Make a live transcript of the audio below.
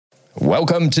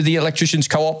Welcome to the Electricians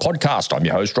Co-op podcast. I'm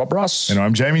your host, Rob Russ. And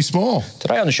I'm Jamie Small.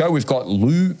 Today on the show, we've got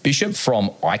Lou Bishop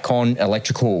from Icon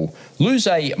Electrical. Lou's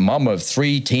a mum of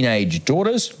 3 teenage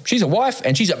daughters. She's a wife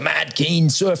and she's a mad keen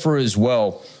surfer as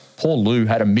well. Poor Lou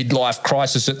had a midlife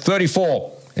crisis at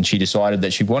 34 and she decided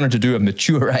that she wanted to do a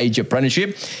mature age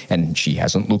apprenticeship and she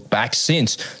hasn't looked back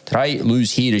since. Today,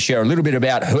 Lou's here to share a little bit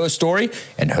about her story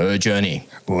and her journey.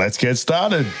 Let's get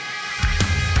started.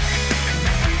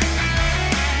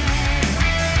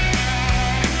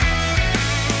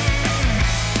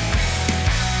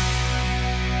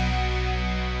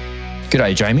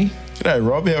 G'day, Jamie. G'day,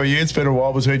 Rob. How are you? It's been a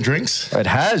while between drinks. It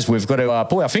has. We've got to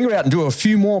pull our finger out and do a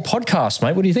few more podcasts,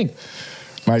 mate. What do you think?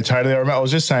 Mate, totally. I was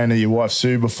just saying to your wife,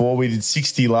 Sue, before, we did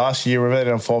 60 last year. We've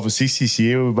done 5 or 6 this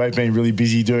year. We've both been really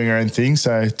busy doing our own thing,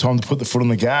 so time to put the foot on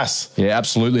the gas. Yeah,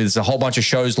 absolutely. There's a whole bunch of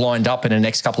shows lined up in the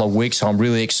next couple of weeks, so I'm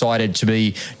really excited to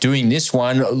be doing this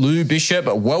one. Lou Bishop,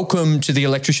 welcome to the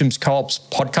Electricians Co-op's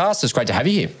podcast. It's great to have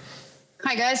you here.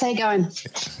 Hi, guys. How you going?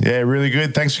 Yeah, really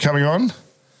good. Thanks for coming on.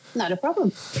 Not a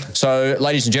problem. So,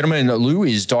 ladies and gentlemen, Lou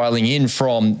is dialing in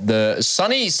from the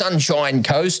sunny Sunshine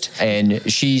Coast and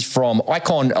she's from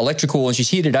Icon Electrical and she's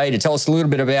here today to tell us a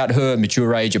little bit about her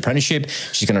mature age apprenticeship.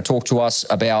 She's going to talk to us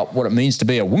about what it means to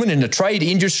be a woman in the trade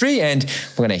industry and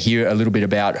we're going to hear a little bit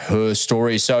about her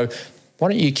story. So, why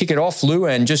don't you kick it off, Lou,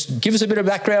 and just give us a bit of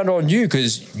background on you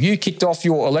because you kicked off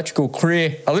your electrical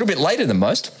career a little bit later than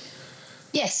most.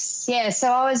 Yes, yeah. So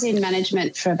I was in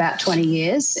management for about 20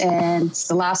 years and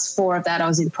the last 4 of that I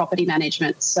was in property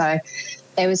management. So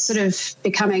it was sort of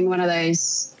becoming one of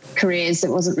those careers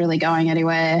that wasn't really going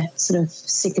anywhere, sort of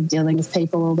sick of dealing with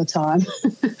people all the time.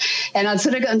 And I'd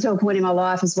sort of gotten to a point in my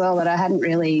life as well that I hadn't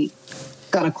really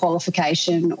got a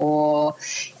qualification or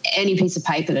any piece of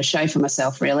paper to show for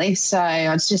myself really. So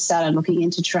I just started looking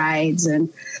into trades and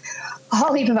a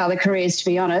whole heap of other careers, to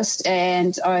be honest,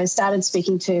 and I started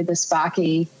speaking to the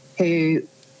Sparky, who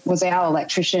was our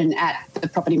electrician at the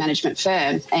property management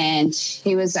firm, and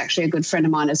he was actually a good friend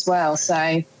of mine as well. So,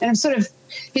 and I'm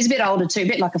he's a bit older too, a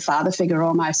bit like a father figure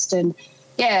almost, and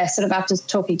yeah, sort of after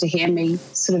talking to him, he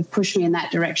sort of pushed me in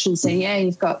that direction, saying, yeah,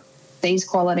 you've got these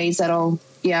qualities that'll,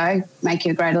 make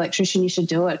you a great electrician, you should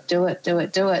do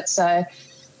it. So,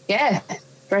 yeah.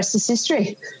 The rest is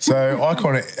history. So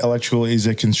Icon Electrical is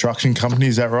a construction company,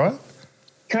 is that right?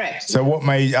 Correct. So what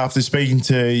made, after speaking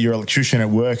to your electrician at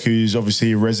work, who's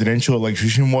obviously a residential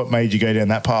electrician, what made you go down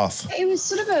that path? It was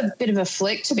sort of a bit of a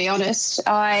flick, to be honest.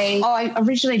 I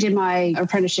originally did my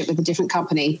apprenticeship with a different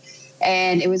company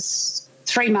and it was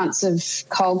 3 months of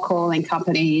cold calling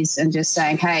companies and just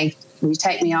saying, hey, will you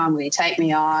take me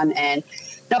on? And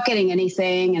not getting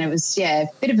anything. And it was, a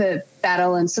bit of a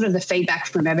battle and sort of the feedback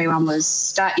from everyone was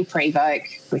start your pre-voc,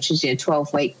 which is your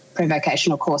 12-week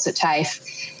pre-vocational course at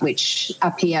TAFE, which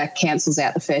up here cancels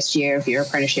out the first year of your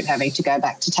apprenticeship having to go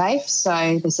back to TAFE.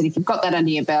 So they said if you've got that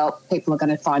under your belt, people are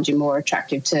going to find you more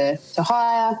attractive to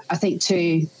hire. I think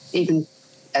too, even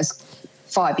as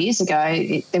 5 years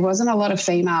ago, there wasn't a lot of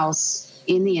females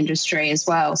in the industry as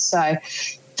well. So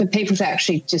for people to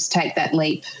actually just take that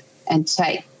leap and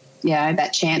take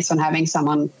that chance on having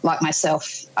someone like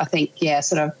myself, I think,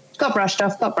 sort of got brushed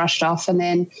off. And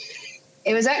then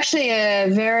it was actually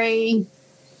a very,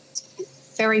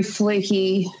 very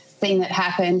fluky thing that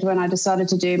happened when I decided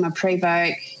to do my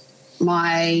pre-voc.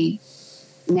 My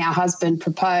now husband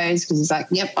proposed because he's like,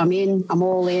 yep, I'm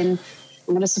all in.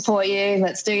 I'm going to support you.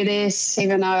 Let's do this,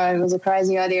 even though it was a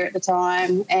crazy idea at the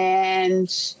time.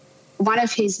 And one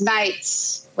of his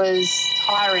mates was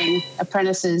hiring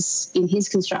apprentices in his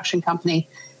construction company.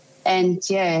 And,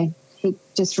 he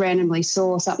just randomly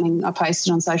saw something I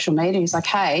posted on social media. He's like,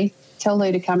 hey, tell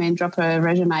Lou to come in, drop her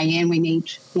resume in. We need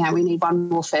one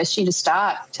more first year to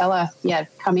start. Tell her,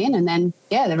 come in. And then,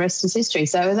 the rest is history.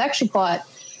 So it was actually quite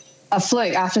a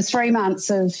fluke. After 3 months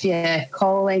of,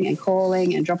 calling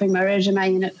and dropping my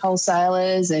resume in at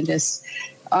wholesalers and just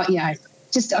I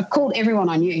called everyone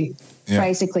I knew.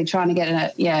 Basically trying to get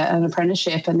an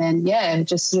apprenticeship and then,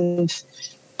 just sort of,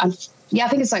 I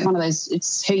think it's like one of those,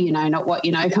 it's who you know, not what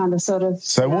you know kind of sort of.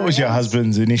 So what was your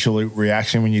husband's initial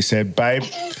reaction when you said, babe,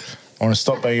 I want to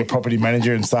stop being a property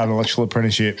manager and start an electrical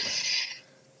apprenticeship?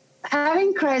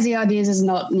 Having crazy ideas is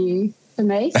not new for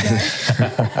me.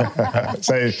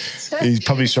 So he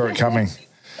probably saw it coming.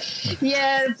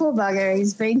 Yeah, the poor bugger.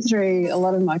 He's been through a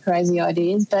lot of my crazy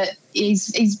ideas, but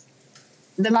he's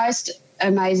the most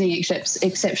amazing,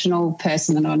 exceptional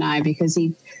person that I know because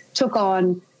he took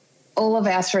on all of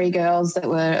our 3 girls that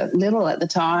were little at the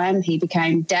time. He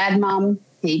became dad mum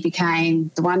He became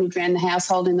the one who ran the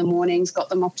household in the mornings, got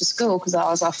them off to school because I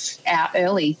was out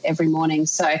early every morning.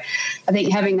 So I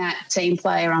think having that team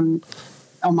player on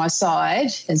my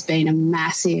side has been a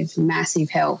massive, massive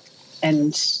help,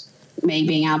 and me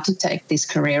being able to take this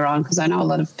career on, because I know a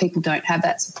lot of people don't have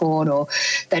that support, or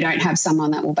they don't have someone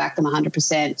that will back them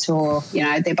 100%, or, you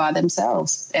know, they're by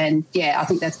themselves. And, yeah, I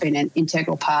think that's been an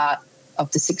integral part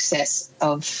of the success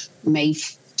of me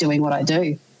doing what I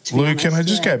do. Lou, can I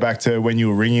just go back to when you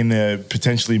were ringing the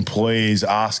potential employees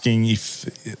asking if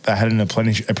they had an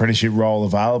apprenticeship role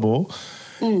available?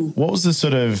 What was the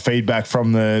sort of feedback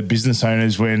from the business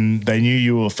owners when they knew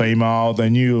you were female, they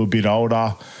knew you were a bit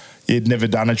older, you'd never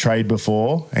done a trade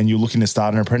before, and you're looking to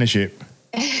start an apprenticeship?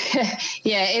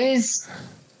 Yeah,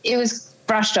 it was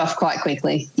brushed off quite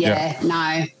quickly.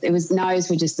 No's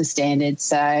were just the standard.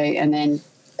 So, and then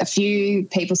a few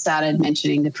people started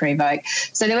mentioning the pre-vote.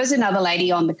 So there was another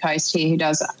lady on the coast here who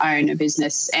does own a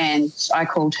business, and I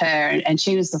called her, and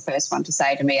she was the first one to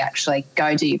say to me, actually,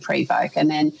 go do your pre-vote. And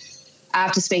then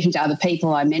after speaking to other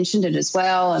people, I mentioned it as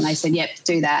well, and they said, yep,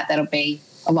 do that. That'll be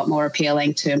a lot more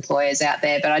appealing to employers out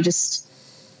there. But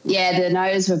the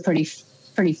no's were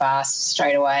pretty fast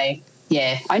straight away.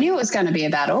 Yeah, I knew it was going to be a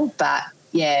battle, but,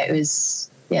 yeah, it was,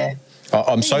 yeah.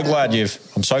 I'm so glad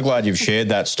you've shared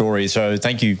that story. So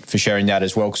thank you for sharing that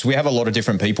as well, because we have a lot of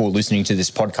different people listening to this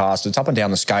podcast. It's up and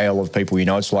down the scale of people, you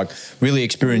know. It's like really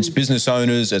experienced business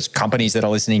owners, it's companies that are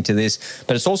listening to this,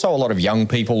 but it's also a lot of young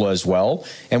people as well.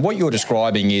 And what you're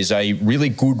describing is a really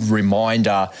good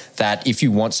reminder that if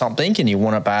you want something and you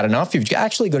want it bad enough, you've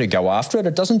actually got to go after it.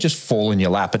 It doesn't just fall in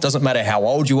your lap. It doesn't matter how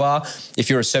old you are. If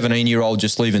you're a 17-year-old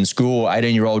just leaving school, or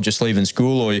 18-year-old just leaving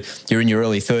school, or you're in your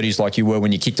early 30s like you were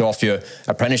when you kicked off your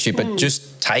apprenticeship, it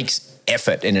just takes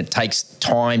effort and it takes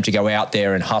time to go out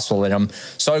there and hustle. And I'm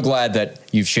so glad that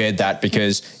you've shared that,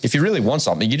 because if you really want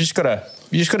something, you just got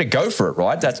to go for it,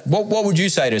 right? That's what would you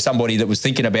say to somebody that was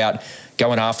thinking about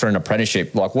going after an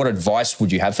apprenticeship? Like, what advice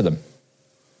would you have for them?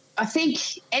 I think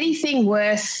anything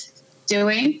worth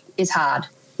doing is hard,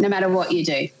 no matter what you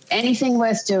do. Anything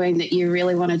worth doing that you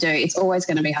really want to do, it's always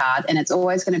going to be hard, and it's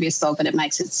always going to be a slog, but it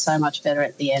makes it so much better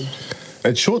at the end.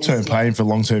 It's short-term pain for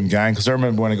long-term gain, because I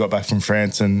remember when I got back from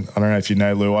France, and I don't know if you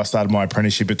know, Lou, I started my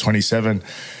apprenticeship at 27,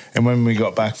 and when we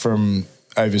got back from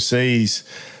overseas,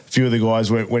 a few of the guys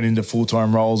went into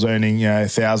full-time roles earning, you know,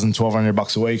 $1,000,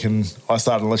 $1,200 a week, and I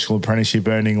started an electrical apprenticeship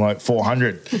earning like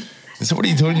 $400. I said, what are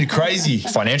you doing? You're crazy.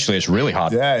 Financially, it's really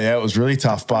hard. Yeah, it was really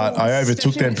tough, but I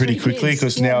overtook them pretty quickly,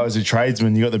 because now as a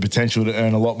tradesman, you got the potential to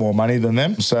earn a lot more money than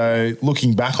them. So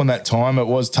looking back on that time, it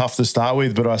was tough to start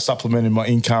with, but I supplemented my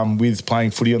income with playing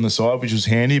footy on the side, which was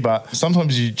handy. But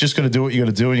sometimes you just got to do what you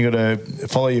got to do, and you got to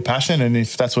follow your passion. And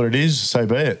if that's what it is, so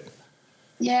be it.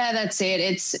 Yeah, that's it.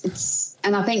 It's,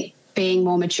 and I think being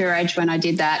more mature age when I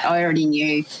did that, I already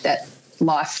knew that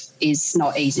life is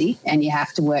not easy and you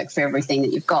have to work for everything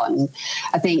that you've got. And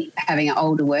I think having an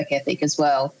older work ethic as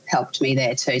well helped me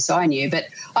there too. So I knew, but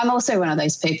I'm also one of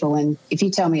those people, and if you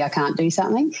tell me I can't do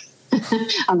something,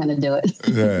 I'm going to do it.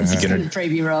 Yeah. It's going to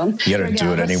prove you wrong. You got to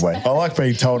do it anyway. I like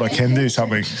being told I can do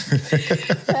something.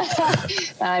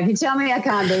 If you tell me I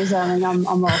can't do something, I'm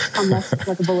off. I'm off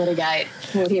like a bull at a gate.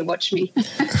 Well, here, watch me.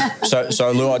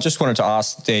 So Lou, I just wanted to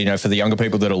ask, you know, for the younger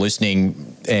people that are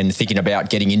listening and thinking about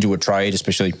getting into a trade,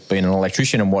 especially being an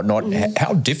electrician and whatnot,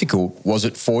 how difficult was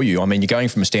it for you? I mean, you're going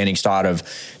from a standing start of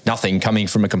nothing, coming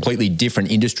from a completely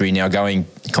different industry, now going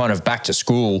kind of back to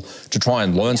school to try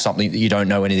and learn something that you don't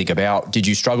know anything about. Did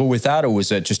you struggle with that, or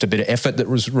was it just a bit of effort that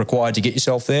was required to get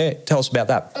yourself there? Tell us about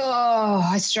that. Oh,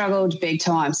 I struggled big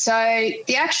time. So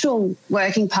the actual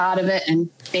working part of it and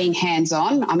being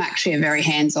hands-on, I'm actually a very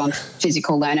hands-on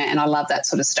physical learner, and I love that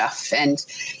sort of stuff.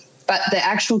 But the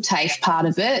actual TAFE part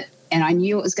of it, and I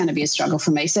knew it was going to be a struggle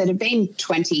for me. So it had been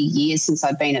 20 years since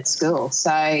I'd been at school.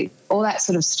 So all that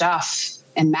sort of stuff,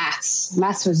 and maths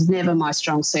was never my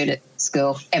strong suit at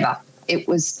school, ever. It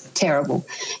was terrible.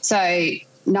 So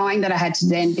knowing that I had to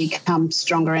then become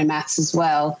stronger in maths as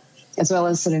well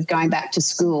as sort of going back to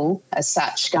school as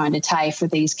such, going to TAFE with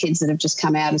these kids that have just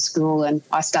come out of school, and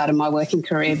I started my working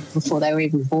career before they were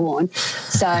even born.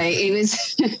 So it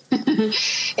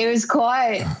was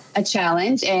quite a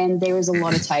challenge, and there was a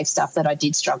lot of TAFE stuff that I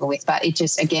did struggle with, but it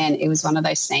just, again, it was one of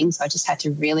those things I just had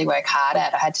to really work hard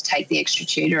at. I had to take the extra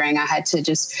tutoring. I had to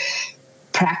just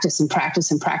practice and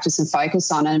focus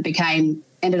on it, and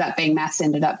ended up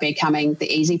becoming the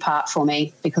easy part for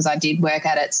me because I did work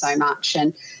at it so much.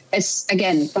 And it's,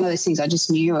 again, one of those things I just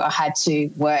knew I had to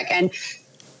work. And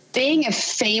being a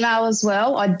female as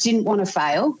well, I didn't want to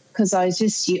fail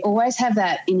because you always have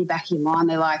that in the back of your mind.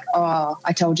 They're like, oh,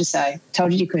 I told you so.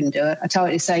 Told you you couldn't do it. I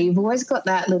told you so. You've always got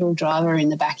that little driver in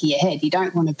the back of your head. You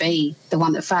don't want to be the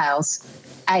one that fails,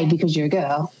 A, because you're a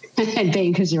girl, and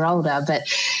B, because you're older. But,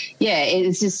 yeah,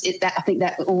 it's just I think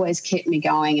that always kept me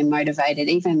going and motivated.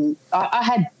 Even I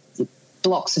had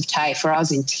blocks of tape where I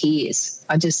was in tears.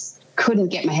 I just couldn't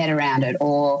get my head around it,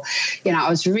 or, I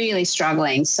was really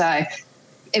struggling. So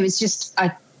it was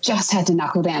I just had to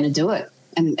knuckle down and do it.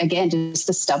 And again, just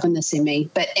the stubbornness in me.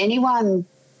 But anyone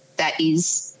that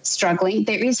is struggling,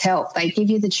 there is help. They give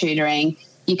you the tutoring.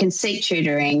 You can seek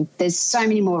tutoring. There's so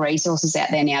many more resources out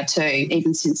there now too,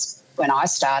 even since when I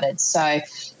started. So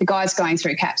the guys going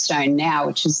through Capstone now,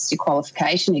 which is your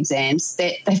qualification exams,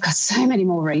 they've got so many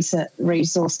more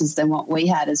resources than what we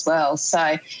had as well.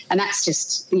 So, and that's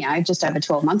just over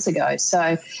 12 months ago.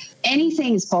 So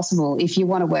anything is possible if you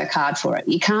want to work hard for it.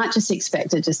 You can't just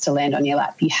expect it just to land on your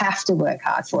lap. You have to work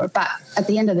hard for it. But at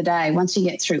the end of the day, once you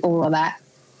get through all of that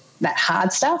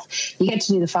hard stuff, you get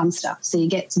to do the fun stuff. So you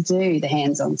get to do the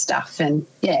hands-on stuff. And,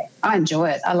 yeah, I enjoy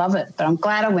it. I love it. But I'm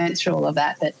glad I went through all of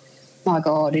that. But, my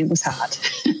God, it was hard.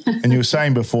 And you were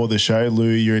saying before the show, Lou,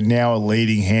 you're now a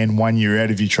leading hand 1 year out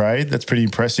of your trade. That's pretty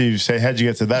impressive. So how'd you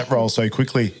get to that role so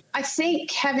quickly? I think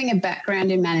having a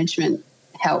background in management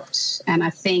helped, and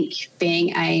I think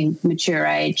being a mature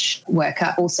age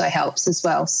worker also helps as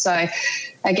well. So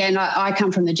again, I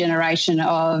come from the generation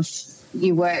of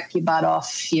you work your butt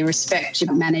off, you respect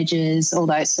your managers, all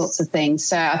those sorts of things.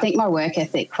 So I think my work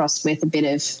ethic crossed with a bit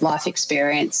of life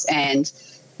experience and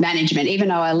management. Even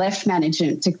though I left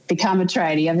management to become a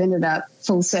tradie, I've ended up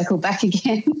full circle back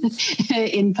again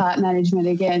in part management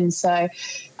again. So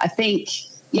I think,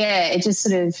 it just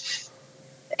sort of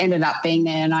ended up being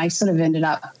there, and I sort of ended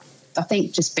up, I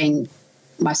think, just being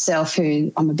myself,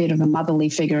 who I'm a bit of a motherly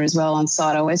figure as well on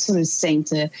site. I always sort of seem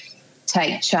to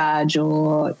take charge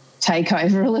or take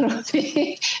over a little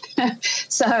bit.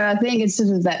 So I think it's sort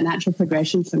of that natural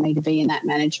progression for me to be in that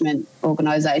management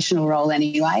organisational role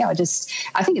anyway. I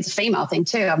think it's a female thing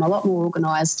too. I'm a lot more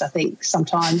organised, I think,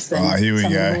 sometimes than some of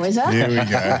the boys are. Here we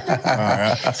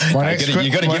go. All right.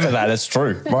 You got to give it that. That's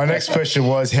true. My next question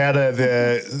was, how do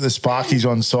the Sparkies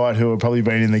on site, who have probably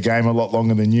been in the game a lot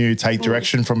longer than you, take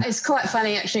direction from? It's quite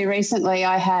funny, actually. Recently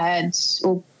I had,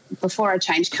 before I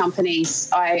changed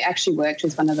companies, I actually worked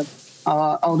with one of the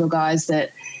older guys that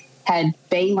had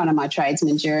been one of my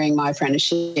tradesmen during my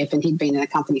apprenticeship, and he'd been in the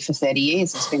company for 30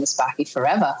 years. He's been a Sparky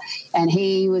forever. And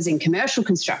he was in commercial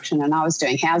construction and I was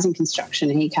doing housing construction,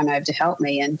 and he came over to help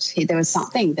me, and there was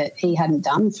something that he hadn't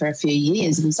done for a few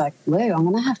years, and he's like, Lou, I'm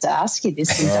going to have to ask you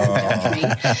this and don't judge me.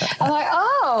 I'm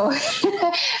like,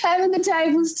 having the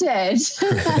tables turned.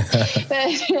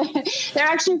 But they're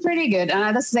actually pretty good.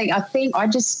 And that's the thing, I think I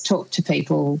just talk to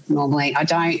people normally. I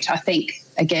think,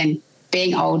 again,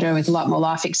 being older with a lot more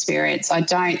life experience, I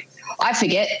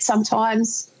forget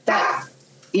sometimes that,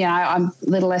 I'm a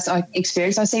little less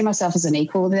experienced. I see myself as an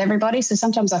equal with everybody. So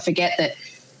sometimes I forget that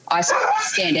I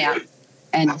stand out.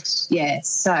 And,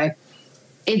 so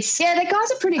the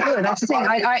guys are pretty good. That's the thing.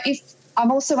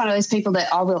 I'm also one of those people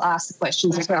that I will ask the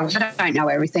questions as well. I don't know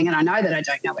everything, and I know that I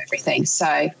don't know everything.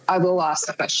 So I will ask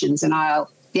the questions, and I'm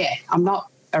not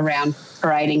around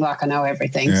parading like I know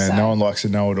everything. Yeah, so. No one likes to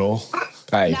know it all.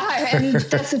 Hey. No, and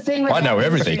that's the thing with I know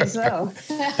everything as well.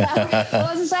 Well,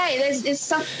 as I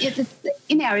say,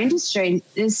 in our industry,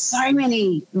 there's so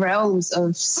many realms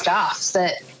of stuff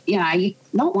that,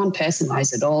 not one person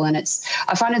knows it all. And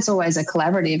I find it's always a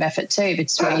collaborative effort too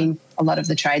between a lot of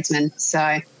the tradesmen.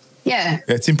 So, yeah.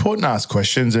 It's important to ask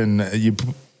questions, and you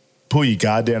pull your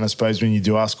guard down, I suppose, when you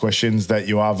do ask questions that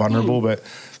you are vulnerable. But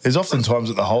there's often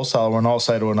times at the wholesaler when I'll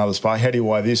say to another Spark, how do you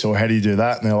weigh this or how do you do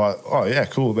that? And they're like, oh, yeah,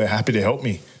 cool. They're happy to help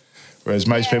me. Whereas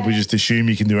most people just assume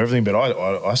you can do everything, but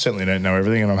I certainly don't know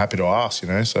everything, and I'm happy to ask,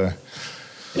 so...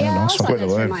 Yeah, I was like that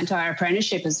through my entire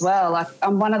apprenticeship as well. Like,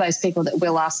 I'm one of those people that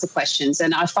will ask the questions,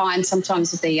 and I find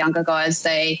sometimes with the younger guys,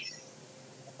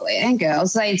 and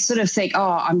girls, they sort of think,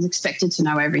 I'm expected to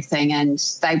know everything, and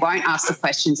they won't ask the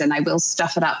questions, and they will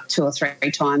stuff it up 2 or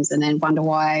 3 times and then wonder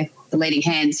why the leading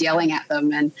hand's yelling at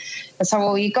them. And so,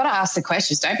 well, you've got to ask the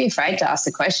questions. Don't be afraid to ask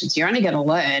the questions. You're only going to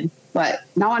learn, but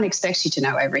no one expects you to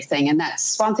know everything. And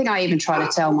that's one thing I even try to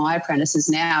tell my apprentices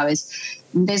now is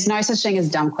there's no such thing as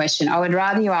a dumb question. I would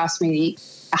rather you ask me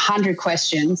 100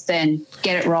 questions than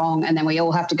get it wrong and then we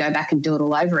all have to go back and do it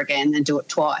all over again and do it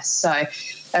twice. So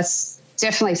that's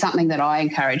definitely something that I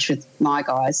encourage with my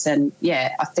guys. And,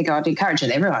 I think I'd encourage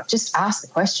it everyone. Just ask the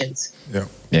questions.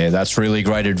 Yeah, that's really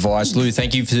great advice. Lou,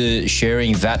 thank you for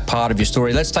sharing that part of your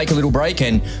story. Let's take a little break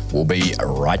and we'll be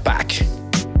right back.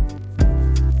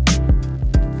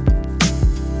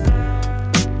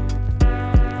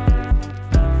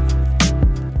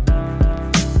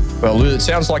 Well, Lou, it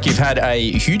sounds like you've had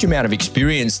a huge amount of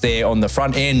experience there on the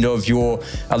front end of your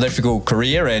electrical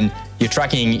career, and you're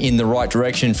tracking in the right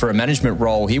direction for a management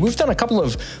role here. We've done a couple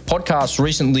of podcasts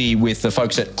recently with the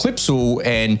folks at Clipsal,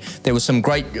 and there was some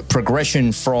great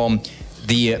progression from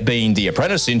being the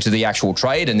apprentice into the actual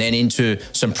trade and then into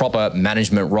some proper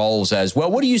management roles as well.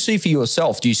 What do you see for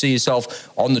yourself? Do you see yourself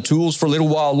on the tools for a little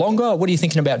while longer? What are you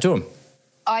thinking about doing?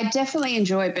 I definitely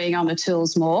enjoy being on the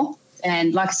tools more.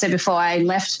 And like I said before, I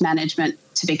left management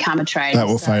to become a trader. That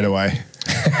will fade away.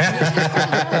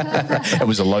 That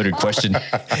was a loaded question.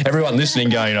 Everyone listening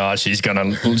going, oh, she's gonna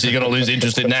lose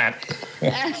interest in that.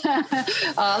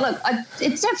 Look,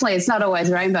 it's not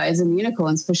always rainbows and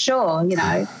unicorns for sure, you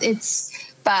know.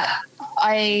 But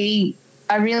I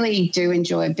really do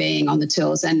enjoy being on the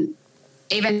tools, and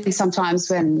even sometimes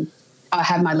when I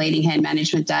have my leading hand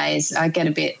management days, I get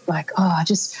a bit like, I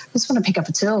just want to pick up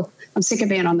a tool. I'm sick of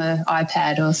being on the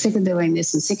iPad or sick of doing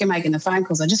this and sick of making the phone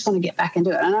calls. I just want to get back and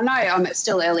do it. And I know I'm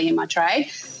still early in my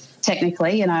trade,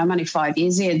 technically. You know, I'm only 5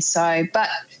 years in. So, but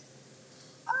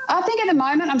I think at the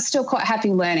moment I'm still quite happy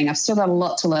learning. I've still got a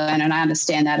lot to learn, and I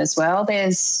understand that as well.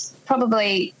 There's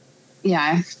probably, you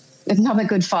know, another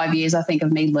good 5 years, I think,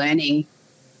 of me learning,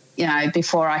 you know,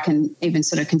 before I can even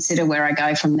sort of consider where I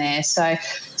go from there. So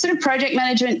sort of project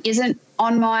management isn't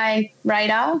on my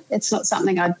radar. It's not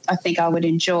something I think I would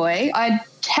enjoy. I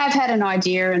have had an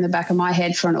idea in the back of my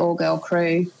head for an all-girl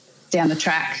crew down the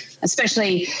track,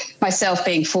 especially myself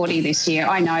being 40 this year.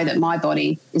 I know that my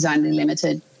body is only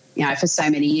limited, you know, for so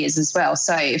many years as well.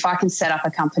 So if I can set up a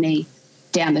company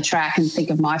down the track and think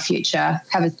of my future,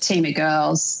 have a team of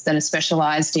girls that are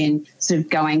specialised in sort of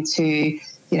going to,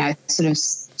 you know, sort of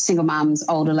single mums,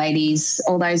 older ladies,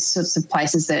 all those sorts of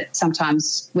places that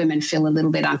sometimes women feel a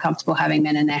little bit uncomfortable having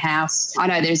men in their house. I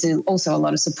know there's also a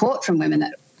lot of support from women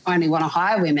that only want to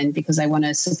hire women because they want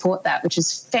to support that, which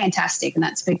is fantastic. And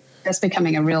that's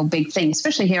becoming a real big thing,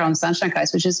 especially here on the Sunshine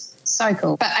Coast, which is so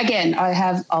cool. But again, I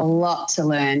have a lot to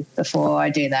learn before I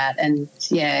do that. And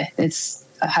yeah,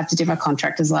 I have to do my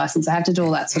contractor's license. I have to do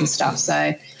all that sort of stuff.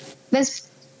 So there's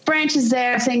branches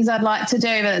there of things I'd like to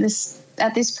do, but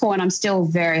at this point, I'm still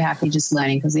very happy just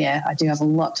learning because, I do have a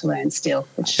lot to learn still.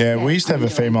 We used to have a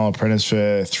female apprentice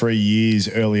for 3 years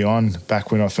early on,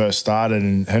 back when I first started,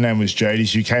 and her name was Jodie.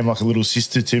 She became like a little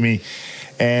sister to me.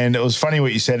 And it was funny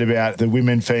what you said about the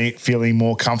women feeling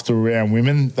more comfortable around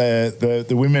women. The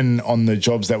women on the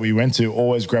jobs that we went to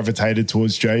always gravitated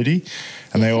towards Jodie,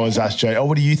 and they always asked Jodie,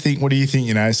 what do you think? What do you think?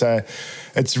 You know, so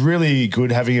it's really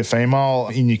good having a female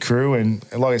in your crew. And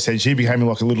like I said, she became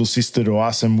like a little sister to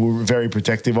us, and we were very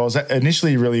protective. I was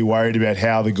initially really worried about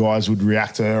how the guys would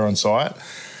react to her on site.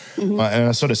 Mm-hmm. And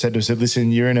I sort of said to her,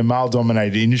 listen, you're in a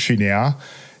male-dominated industry now.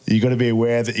 You got to be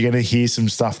aware that you're going to hear some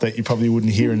stuff that you probably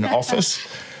wouldn't hear in the office.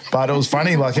 But it was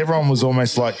funny, like everyone was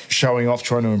almost like showing off,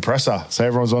 trying to impress her. So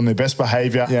everyone was on their best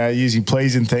behaviour, you know, using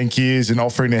please and thank yous and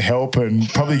offering their help, and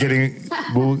probably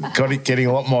getting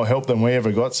a lot more help than we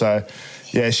ever got. So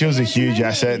yeah, she was a huge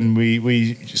asset, and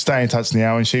we stay in touch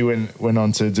now. And she went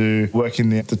on to do work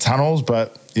in the tunnels,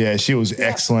 but yeah, she was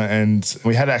excellent. And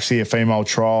we had actually a female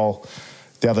trial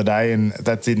the other day, and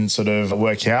that didn't sort of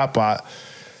work out, but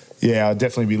yeah, I'd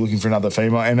definitely be looking for another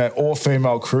female. And an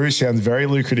all-female crew sounds very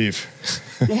lucrative.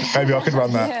 Maybe I could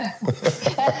run that.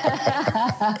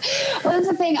 Well, that's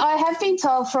the thing. I have been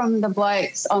told from the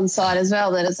blokes on site as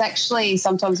well that it's actually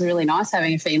sometimes really nice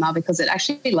having a female because it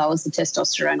actually lowers the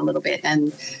testosterone a little bit,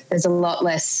 and there's a lot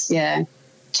less,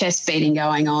 chest beating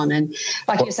going on. And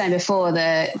like you were saying before,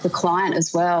 the client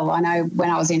as well. I know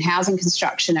when I was in housing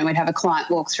construction and we'd have a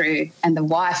client walk through and the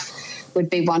wife would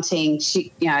be wanting,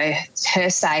 her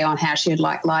say on how she would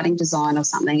like lighting design or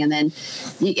something. And then,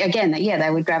 again, they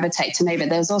would gravitate to me. But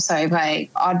there was also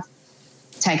I'd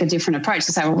take a different approach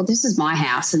to say, well, this is my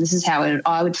house and this is how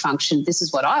I would function. This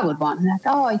is what I would want. And they're like,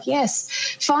 oh,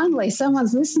 yes, finally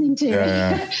someone's listening to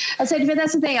me. I said, but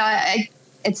that's the thing.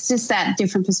 It's just that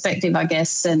different perspective, I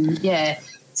guess. And,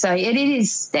 so it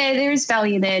is there is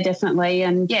value there, definitely.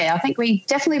 And, I think we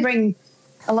definitely bring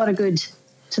a lot of good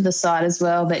to the side as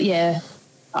well. But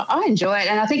I enjoy it.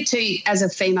 And I think too, as a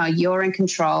female, you're in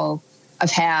control of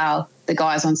how the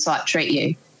guys on site treat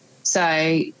you. So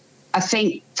I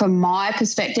think from my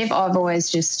perspective, I've always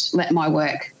just let my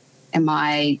work and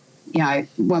my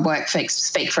work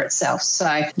speak for itself. So,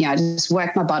 I just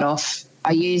work my butt off.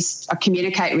 I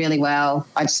communicate really well.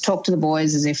 I just talk to the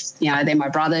boys as if, they're my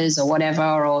brothers or whatever,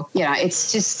 or,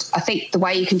 it's just, I think the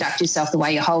way you conduct yourself, the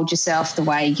way you hold yourself, the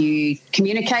way you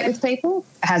communicate with people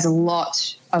has a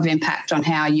lot of impact on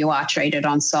how you are treated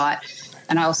on site.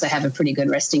 And I also have a pretty good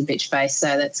resting bitch face,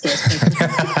 so that scares people.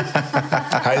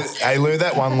 Hey, Lou,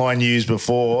 that one line you used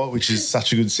before, which is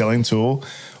such a good selling tool,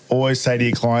 always say to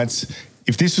your clients,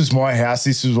 if this was my house,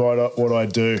 this is what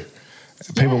I'd do.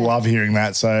 People love hearing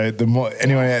that. So the more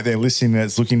anyone out there listening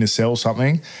that's looking to sell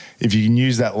something, if you can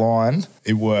use that line,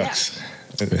 it works. Yeah.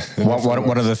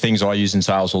 One of the things I use in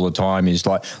sales all the time is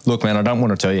like, look, man, I don't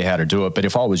want to tell you how to do it, but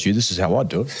if I was you, this is how I'd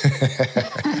do it.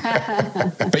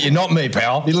 But you're not me,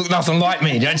 pal. You look nothing like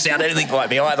me. You don't sound anything like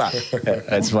me either.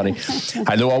 That's funny.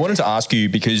 Hey, Lou, I wanted to ask you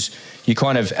because you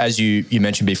kind of, as you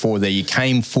mentioned before there, you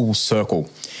came full circle.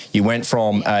 You went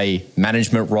from a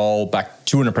management role back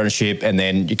to an apprenticeship and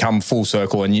then you come full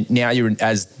circle and now you're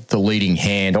as the leading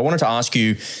hand. I wanted to ask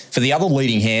you, for the other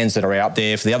leading hands that are out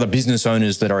there, for the other business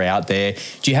owners that are out there,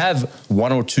 do you have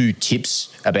one or two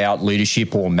tips about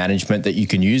leadership or management that you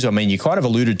can use? I mean, you kind of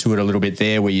alluded to it a little bit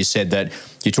there where you said that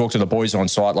you talk to the boys on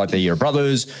site like they're your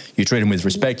brothers, you treat them with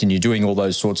respect and you're doing all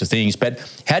those sorts of things. But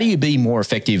how do you be more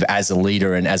effective as a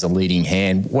leader and as a leading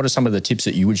hand? What are some of the tips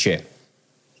that you would share?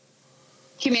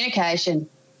 Communication.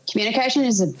 Communication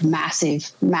is a massive,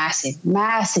 massive,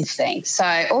 massive thing.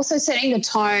 So also setting the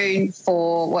tone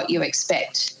for what you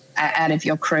expect out of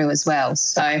your crew as well.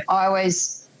 So I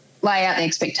always lay out the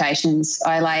expectations.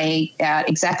 I lay out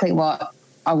exactly what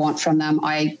I want from them.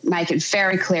 I make it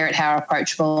very clear at how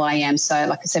approachable I am. So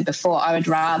like I said before, I would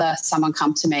rather someone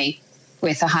come to me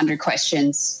with 100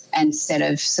 questions instead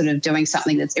of sort of doing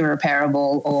something that's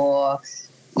irreparable or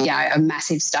a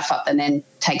massive stuff up and then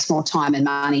takes more time and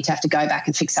money to have to go back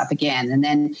and fix up again. And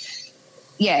then,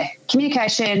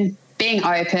 communication, being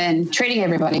open, treating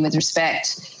everybody with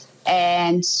respect.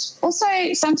 And also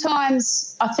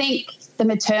sometimes I think the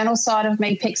maternal side of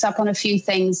me picks up on a few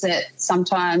things that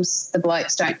sometimes the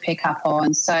blokes don't pick up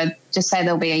on. So just say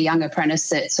there'll be a young apprentice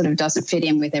that sort of doesn't fit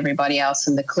in with everybody else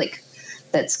and the clique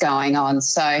that's going on.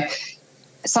 So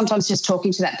sometimes just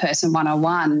talking to that person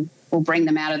one-on-one will bring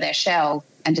them out of their shell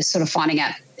and just sort of finding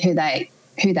out who they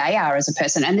are as a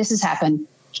person. And this has happened,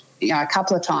 a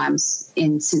couple of times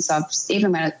since I've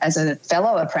even went as a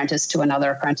fellow apprentice to another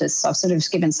apprentice. I've sort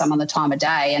of given someone the time of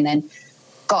day and then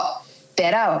got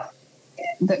better,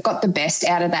 got the best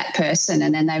out of that person,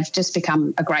 and then they've just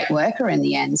become a great worker in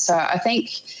the end. So I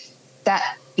think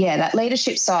that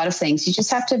leadership side of things, you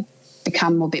just have to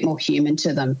become a bit more human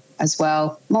to them as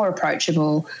well, more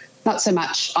approachable. Not so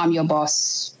much I'm your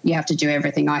boss, you have to do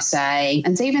everything I say.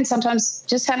 And even sometimes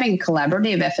just having a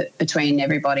collaborative effort between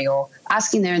everybody or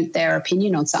asking their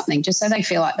opinion on something just so they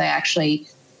feel like they actually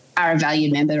are a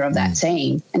valued member of that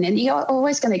team. And then you're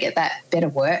always going to get that better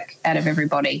work out of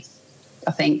everybody,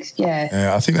 I think.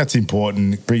 Yeah, I think that's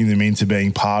important, bringing them into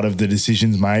being part of the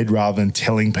decisions made rather than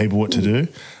telling people what to do.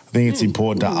 I think it's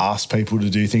important to ask people to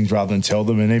do things rather than tell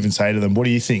them, and even say to them, what do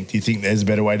you think? Do you think there's a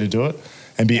better way to do it?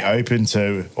 And be open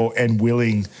to and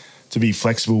willing to be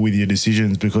flexible with your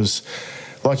decisions, because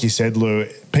like you said, Lou,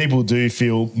 people do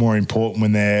feel more important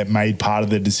when they're made part of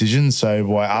the decision. So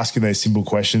by asking those simple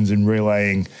questions and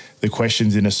relaying the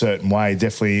questions in a certain way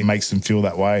definitely makes them feel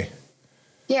that way.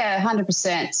 Yeah,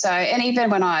 100%. So, and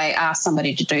even when I ask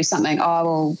somebody to do something, I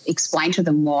will explain to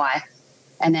them why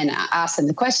and then ask them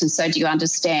the question. So do you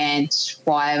understand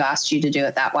why I've asked you to do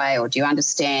it that way, or do you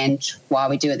understand why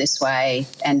we do it this way?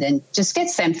 And then just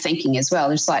gets them thinking as well.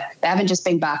 It's like they haven't just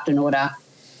been barked an order.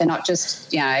 They're not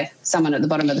just, someone at the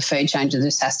bottom of the food chain that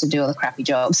just has to do all the crappy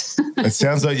jobs. It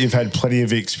sounds like you've had plenty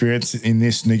of experience in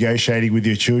this negotiating with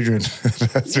your children.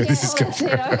 That's where this is coming from.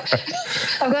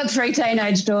 I've got 3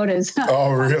 teenage daughters.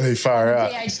 Oh, really? Far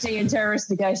out. PhD in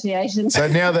terrorist negotiations. So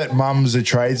now that mum's a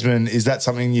tradesman, is that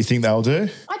something you think they'll do?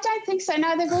 I don't think so.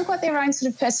 No, they've all got their own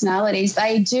sort of personalities.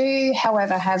 They do,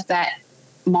 however, have that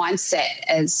mindset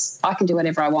as I can do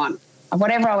whatever I want.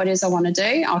 Whatever it is I want to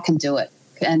do, I can do it.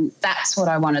 And that's what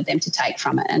I wanted them to take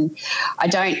from it. And I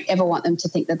don't ever want them to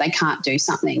think that they can't do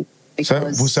something.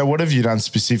 So what have you done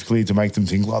specifically to make them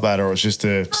think like that, or it's just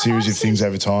a series of things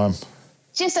over time?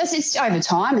 Just as it's over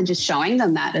time and just showing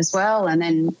them that as well, and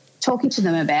then talking to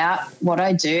them about what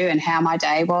I do and how my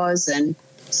day was, and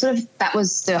sort of that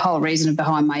was the whole reason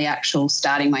behind my actual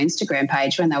starting my Instagram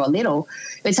page when they were little.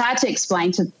 It's hard to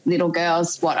explain to little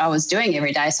girls what I was doing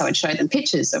every day, so I'd show them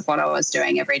pictures of what I was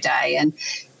doing every day, and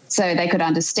so they could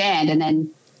understand. And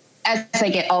then as they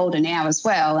get older now as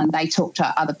well and they talk to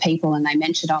other people and they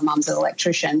mention, oh, mum's an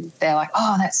electrician, they're like,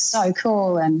 oh, that's so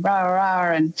cool, and rah, rah,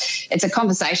 rah. And it's a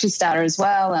conversation starter as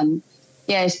well. And,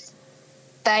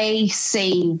 they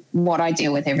see what I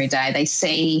deal with every day. They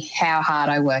see how hard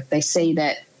I work. They see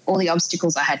that all the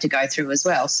obstacles I had to go through as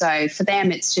well. So for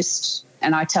them, it's just,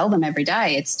 and I tell them every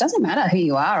day, it doesn't matter who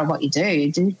you are or what you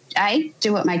do.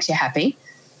 Do what makes you happy.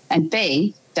 And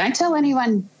B, don't let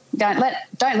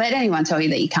anyone tell you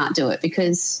that you can't do it,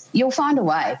 because you'll find a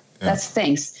way. That's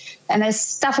things. And there's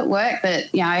stuff at work that,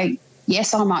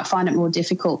 yes, I might find it more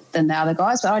difficult than the other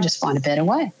guys, but I just find a better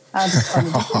way. I just find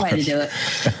a different way to do it.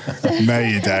 No,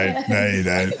 you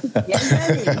don't. Yes,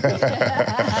 I do.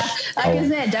 Like I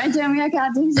said, don't tell me I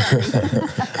can't do something.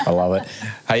 I love it.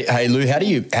 Hey, Lou, how do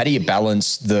you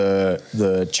balance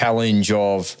the challenge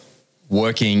of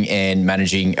working and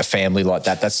managing a family like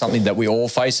that? That's something that we all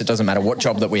face. It doesn't matter what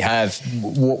job that we have.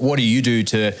 What do you do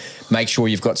to make sure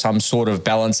you've got some sort of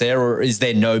balance there, or is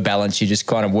there no balance? You just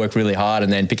kind of work really hard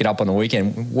and then pick it up on the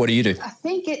weekend. What do you do? I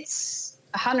think it's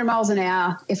 100 miles an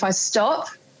hour. If I stop,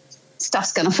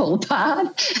 stuff's going to fall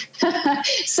apart.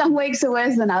 Some weeks are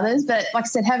worse than others. But like I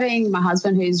said, having my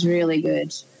husband, who's really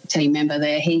good team member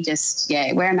there, he just,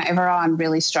 whenever I'm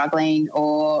really struggling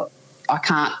or I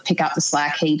can't pick up the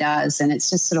slack, he does. And it's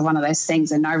just sort of one of those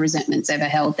things, and no resentment's ever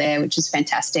held there, which is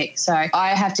fantastic. So I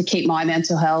have to keep my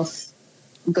mental health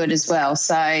good as well.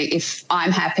 So if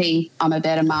I'm happy, I'm a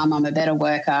better mum, I'm a better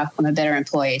worker, I'm a better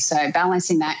employee. So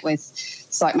balancing that with,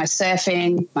 it's like my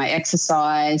surfing, my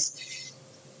exercise,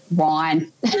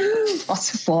 wine,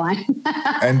 lots of wine.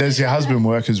 And does your husband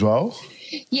work as well?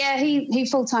 Yeah, he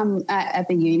full-time at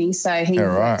the uni, so he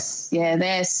works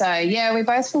there. So, we're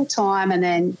both full-time, and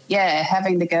then,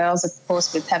 having the girls, of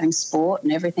course, with having sport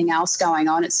and everything else going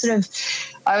on. It's sort of,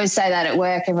 I always say that at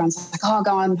work, everyone's like,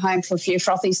 going home for a few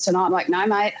frothies tonight. I'm like, no,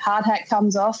 mate, hard hat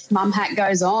comes off, mum hat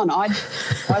goes on. I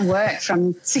work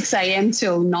from 6 a.m.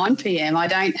 till 9 p.m. I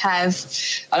don't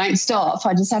stop.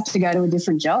 I just have to go to a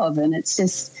different job, and it's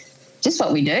just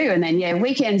what we do. And then,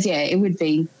 weekends, it would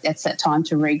be, that's that time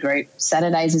to regroup.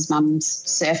 Saturdays is mum's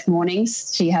surf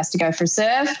mornings. She has to go for a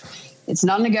surf. It's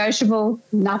non-negotiable.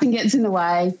 Nothing gets in the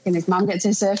way. And if mum gets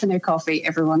her surf and her coffee,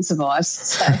 everyone survives.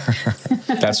 So.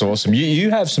 That's awesome. You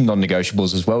have some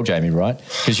non-negotiables as well, Jamie, right?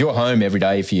 Because you're home every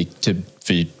day for you to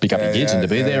pick up your kids and to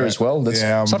be there as well.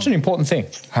 That's such an important thing.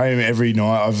 Home every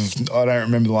night. I don't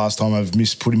remember the last time I've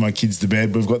missed putting my kids to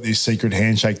bed. We've got this secret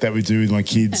handshake that we do with my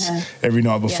kids every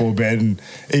night before bed. And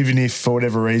even if for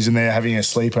whatever reason they're having a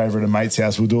sleepover at a mate's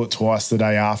house, we'll do it twice, the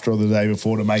day after or the day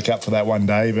before, to make up for that one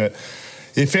day. But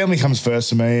family comes first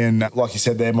to me, and like you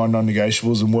said, they're my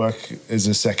non-negotiables, and work is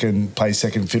plays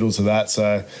second fiddle to that.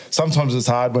 So sometimes it's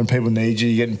hard when people need you.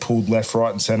 You're getting pulled left,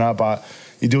 right and centre, but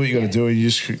you do what you got to do, and you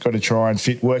just got to try and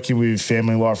fit work in with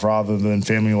family life rather than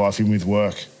family life in with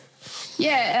work.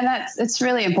 Yeah, and it's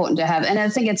really important to have. And I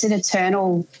think it's an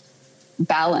eternal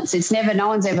balance. No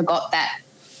one's ever got that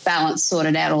balance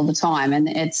sorted out all the time, and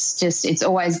it's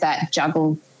always that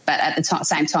juggle. But at the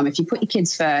same time, if you put your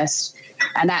kids first,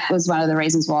 and that was one of the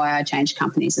reasons why I changed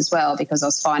companies as well, because I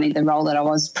was finding the role that I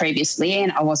was previously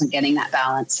in, I wasn't getting that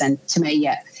balance. And to me,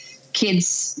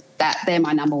 kids, they're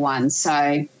my number one.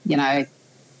 So,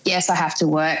 yes, I have to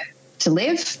work to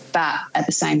live, but at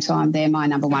the same time, they're my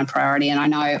number one priority. And I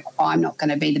know I'm not going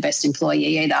to be the best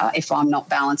employee either if I'm not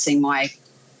balancing my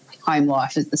home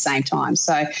life at the same time.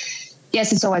 So,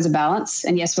 yes, it's always a balance,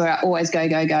 and yes, we're always go,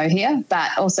 go, go here, but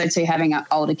also too, having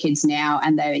older kids now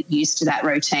and they're used to that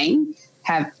routine,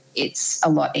 it's a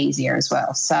lot easier as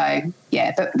well. So,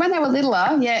 but when they were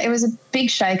littler, it was a big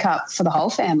shake-up for the whole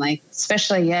family,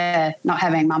 especially, not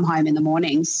having mum home in the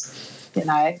mornings,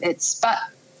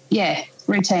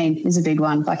 routine is a big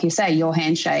one. Like you say, your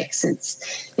handshakes,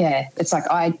 it's like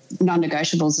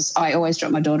non-negotiables. I always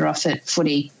drop my daughter off at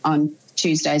footy on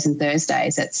Tuesdays and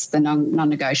Thursdays. It's the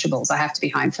non-negotiables. I have to be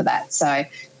home for that. So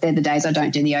they're the days I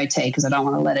don't do the OT because I don't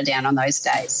want to let her down on those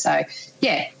days. So,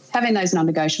 having those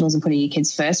non-negotiables and putting your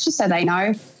kids first just so they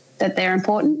know that they're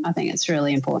important, I think it's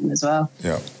really important as well.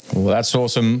 Yeah. Well, that's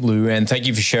awesome, Lou, and thank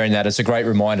you for sharing that. It's a great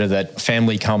reminder that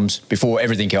family comes before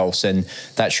everything else, and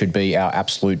that should be our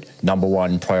absolute number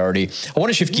one priority. I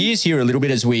want to shift gears here a little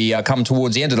bit as we come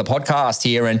towards the end of the podcast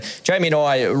here. And Jamie and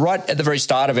I, right at the very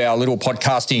start of our little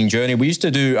podcasting journey, we used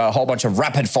to do a whole bunch of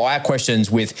rapid fire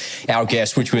questions with our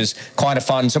guests, which was kind of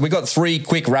fun. So we got 3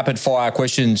 quick rapid fire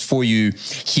questions for you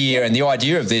here. And the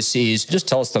idea of this is just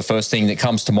tell us the first thing that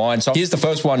comes to mind. So here's the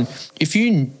first one. If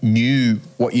you knew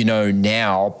what you know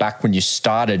now back when you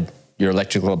started your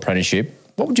electrical apprenticeship,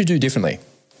 what would you do differently?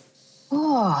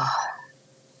 Oh,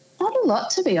 not a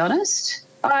lot, to be honest.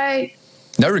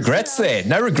 No regrets there.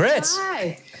 No regrets.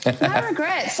 No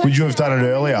regrets. Would you have done it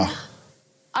earlier?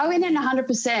 I went in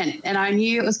 100% and I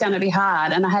knew it was going to be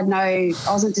hard, and I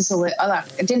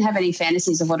didn't have any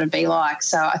fantasies of what it'd be like.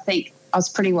 So I think I was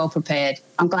pretty well prepared.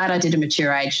 I'm glad I did a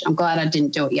mature age. I'm glad I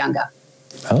didn't do it younger.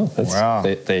 Oh, wow.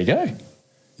 There you go.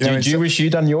 Do you wish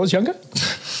you'd done yours younger?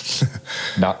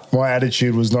 No. My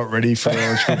attitude was not ready for an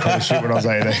electrical apprenticeship when I was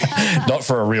 18. Not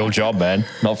for a real job, man.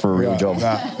 Not for a real job.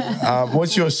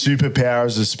 What's your superpower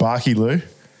as a Sparky, Lou?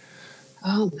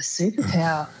 Oh, my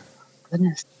superpower.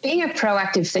 Goodness. Being a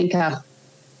proactive thinker.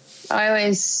 I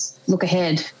always look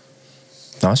ahead.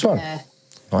 Nice one. Yeah.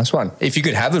 Nice one. If you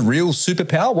could have a real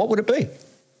superpower, what would it be?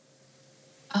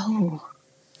 Oh,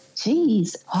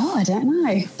 geez. Oh, I don't know.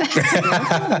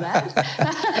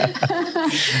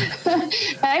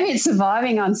 Maybe it's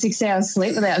surviving on 6 hours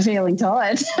sleep without feeling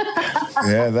tired.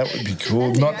 Yeah, that would be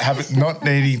cool. Not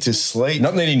needing to sleep.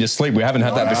 Not needing to sleep. We haven't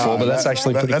had that before, but that's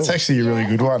actually pretty cool. That's actually a really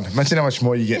good one. Imagine how much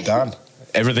more you get done.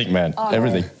 Everything, man. Oh,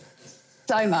 Everything.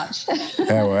 So much.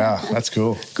 Yeah, wow. That's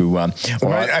cool. Good one.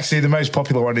 Actually, the most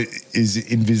popular one is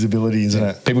invisibility, isn't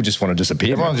it? People just want to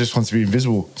disappear. Everyone just wants to be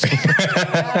invisible. Oh,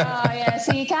 yeah.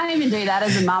 So you can't even do that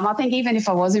as a mum. I think even if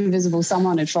I was invisible,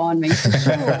 someone would find me for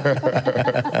sure.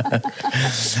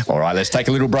 All right, let's take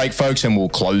a little break, folks, and we'll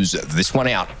close this one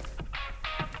out.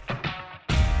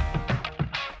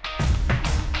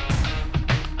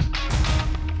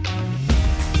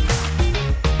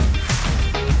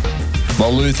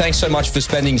 Well, Lou, thanks so much for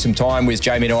spending some time with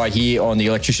Jamie and I here on the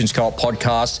Electricians Co-op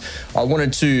podcast. I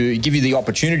wanted to give you the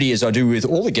opportunity, as I do with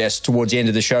all the guests towards the end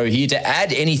of the show here, to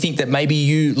add anything that maybe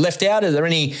you left out. Are there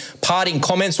any parting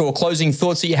comments or closing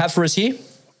thoughts that you have for us here?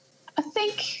 I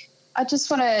think I just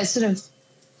want to sort of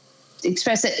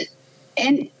express it.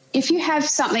 And if you have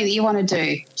something that you want to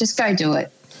do, just go do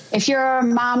it. If you're a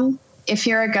mum, if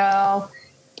you're a girl,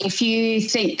 if you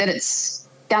think that it's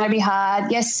going to be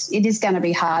hard. Yes, it is going to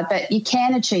be hard, but you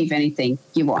can achieve anything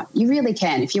you want. You really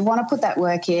can. If you want to put that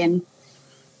work in,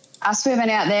 us women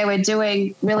out there, we're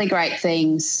doing really great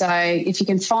things. So if you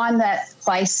can find that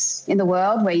place in the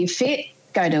world where you fit,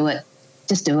 go do it.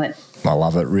 Just do it. I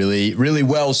love it. Really, really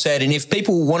well said. And if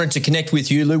people wanted to connect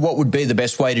with you, Lou, what would be the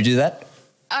best way to do that?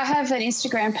 I have an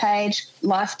Instagram page,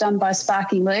 Life Done by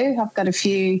Sparky Lou. I've got a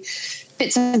few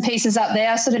bits and pieces up there.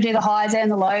 I sort of do the highs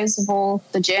and the lows of all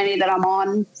the journey that I'm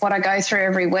on, what I go through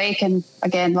every week. And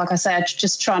again, like I say, I'm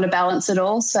just trying to balance it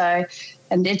all. So,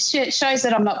 and it shows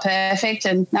that I'm not perfect,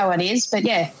 and no one is. But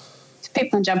yeah,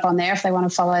 people can jump on there if they want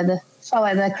to follow the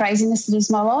craziness that is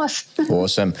my life.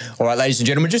 Awesome. All right, ladies and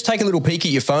gentlemen, just take a little peek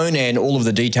at your phone and all of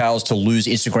the details to Lou's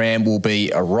Instagram will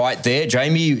be right there.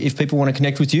 Jamie, if people want to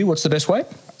connect with you, what's the best way?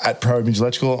 At Pro Image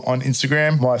Electrical on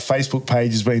Instagram. My Facebook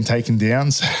page has been taken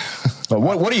down. So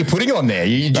what are you putting on there?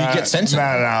 You get censored? No.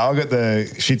 I got the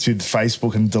shits with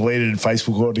Facebook and deleted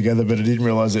Facebook altogether, but I didn't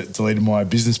realise it deleted my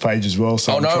business page as well.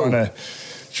 So we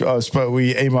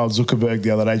emailed Zuckerberg the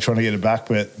other day trying to get it back,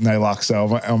 but no luck.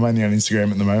 So I'm only on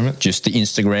Instagram at the moment. Just the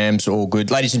Instagram's all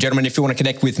good. Ladies and gentlemen, if you want to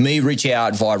connect with me, reach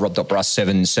out via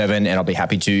rob.bruss77 and I'll be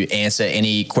happy to answer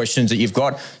any questions that you've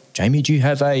got. Jamie, do you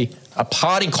have a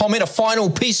parting comment, a final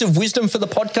piece of wisdom for the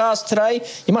podcast today?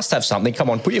 You must have something. Come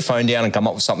on, put your phone down and come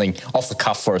up with something off the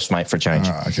cuff for us, mate, for a change.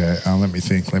 Okay, let me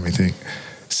think.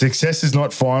 Success is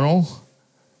not final.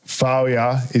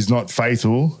 Failure is not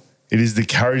fatal. It is the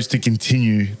courage to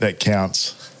continue that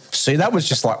counts. See, that was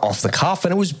just like off the cuff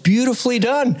and it was beautifully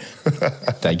done.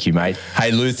 Thank you, mate.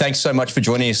 Hey, Lou, thanks so much for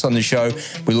joining us on the show.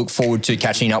 We look forward to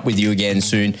catching up with you again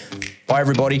soon. Bye,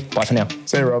 everybody. Bye for now.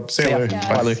 See you, Rob. See you, Lou.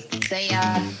 Bye, Lou. See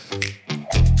ya.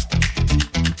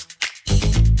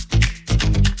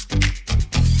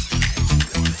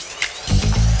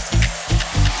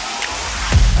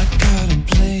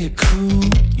 Cool,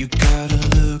 you gotta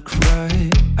look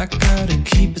right. I gotta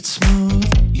keep it smooth.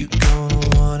 You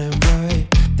gonna want it right.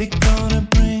 They gonna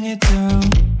bring it down.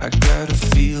 I gotta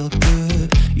feel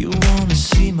good. You wanna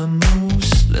see my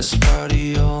moves? Let's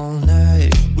party all